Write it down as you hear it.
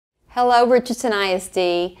Hello, Richardson ISD.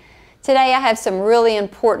 Today I have some really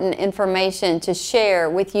important information to share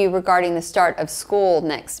with you regarding the start of school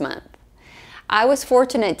next month. I was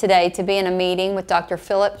fortunate today to be in a meeting with Dr.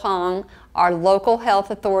 Philip Huang, our local health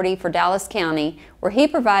authority for Dallas County, where he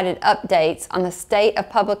provided updates on the state of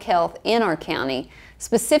public health in our county,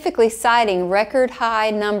 specifically citing record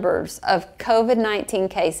high numbers of COVID-19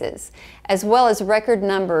 cases, as well as record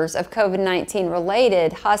numbers of COVID-19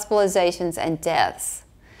 related hospitalizations and deaths.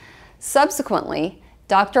 Subsequently,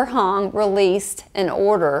 Dr. Huang released an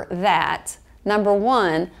order that, number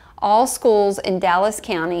one, all schools in Dallas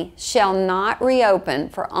County shall not reopen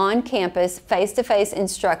for on-campus face-to-face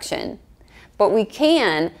instruction, but we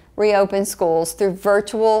can reopen schools through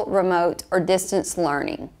virtual, remote, or distance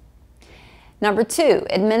learning. Number two,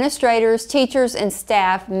 administrators, teachers, and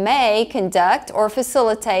staff may conduct or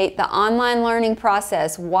facilitate the online learning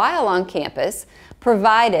process while on campus,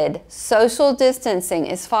 provided social distancing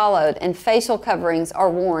is followed and facial coverings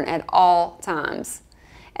are worn at all times.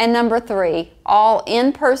 And number three, all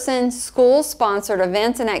in-person school-sponsored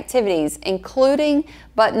events and activities, including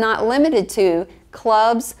but not limited to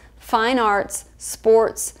clubs, fine arts,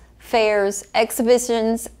 sports, fairs,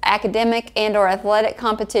 exhibitions, academic and/or athletic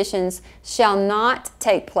competitions, shall not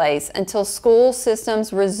take place until school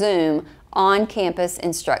systems resume on-campus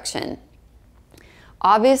instruction.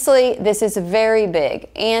 Obviously, this is very big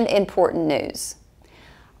and important news.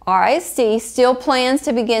 RISD still plans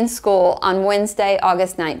to begin school on Wednesday,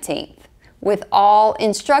 August 19th, with all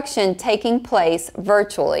instruction taking place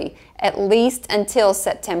virtually, at least until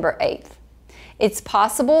September 8th. It's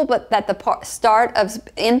possible that the start of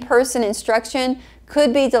in-person instruction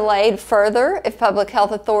could be delayed further if public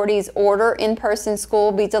health authorities order in-person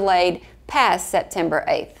school be delayed past September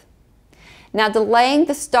 8th. Now, delaying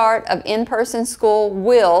the start of in-person school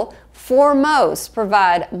will, foremost,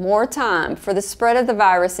 provide more time for the spread of the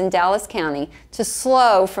virus in Dallas County to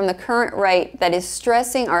slow from the current rate that is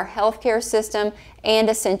stressing our healthcare system and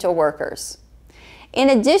essential workers. In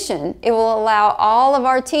addition, it will allow all of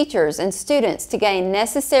our teachers and students to gain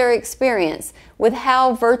necessary experience with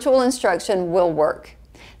how virtual instruction will work.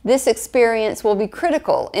 This experience will be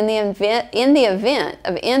critical in the event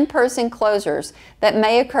of in-person closures that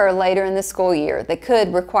may occur later in the school year that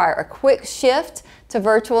could require a quick shift to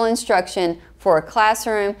virtual instruction for a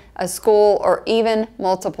classroom, a school, or even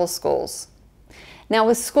multiple schools. Now,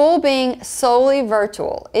 with school being solely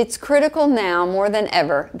virtual, it's critical now more than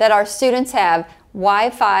ever that our students have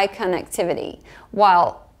Wi-Fi connectivity.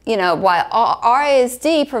 While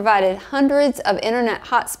RISD provided hundreds of internet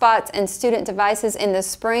hotspots and student devices in the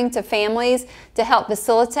spring to families to help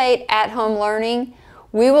facilitate at-home learning,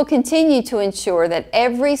 we will continue to ensure that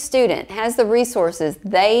every student has the resources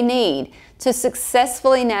they need to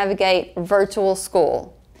successfully navigate virtual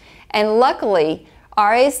school. And luckily,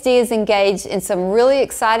 RISD is engaged in some really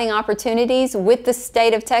exciting opportunities with the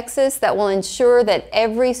state of Texas that will ensure that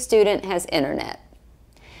every student has internet.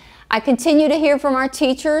 I continue to hear from our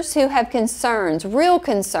teachers who have concerns, real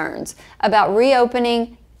concerns, about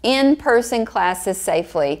reopening in-person classes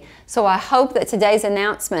safely. So I hope that today's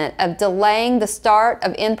announcement of delaying the start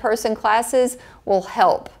of in-person classes will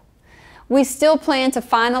help. We still plan to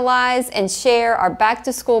finalize and share our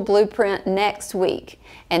back-to-school blueprint next week,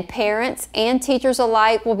 and parents and teachers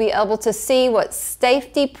alike will be able to see what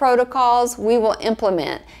safety protocols we will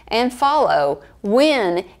implement and follow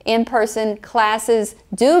when in-person classes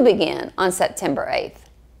do begin on September 8th.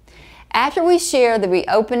 After we share the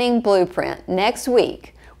reopening blueprint next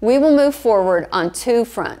week, we will move forward on two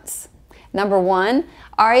fronts. Number one,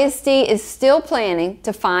 RISD is still planning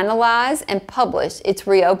to finalize and publish its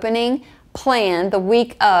reopening plan the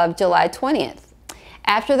week of July 20th.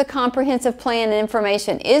 After the comprehensive plan and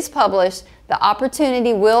information is published, the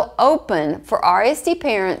opportunity will open for RISD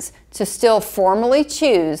parents to still formally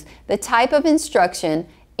choose the type of instruction,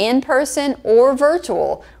 in-person or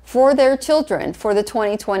virtual, for their children for the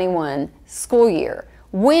 2021 school year,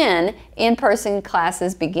 when in-person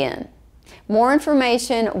classes begin. More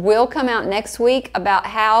information will come out next week about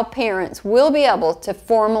how parents will be able to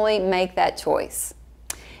formally make that choice.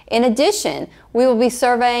 In addition, we will be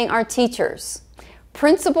surveying our teachers.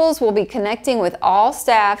 Principals will be connecting with all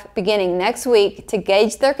staff beginning next week to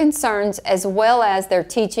gauge their concerns as well as their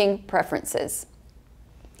teaching preferences.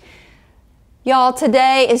 Y'all,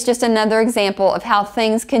 today is just another example of how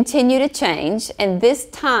things continue to change, and this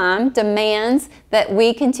time demands that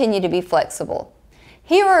we continue to be flexible.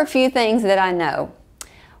 Here are a few things that I know.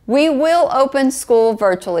 We will open school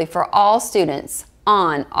virtually for all students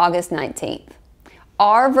on August 19th.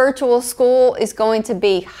 Our virtual school is going to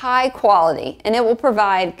be high quality, and it will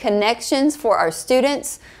provide connections for our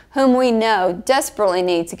students, whom we know desperately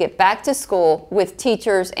need to get back to school with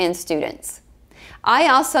teachers and students. I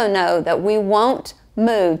also know that we won't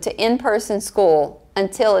move to in-person school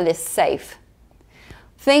until it is safe.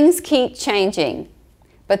 Things keep changing,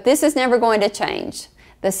 but this is never going to change.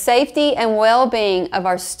 The safety and well-being of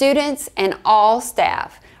our students and all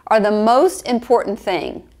staff are the most important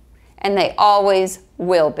thing, and they always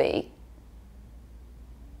will be.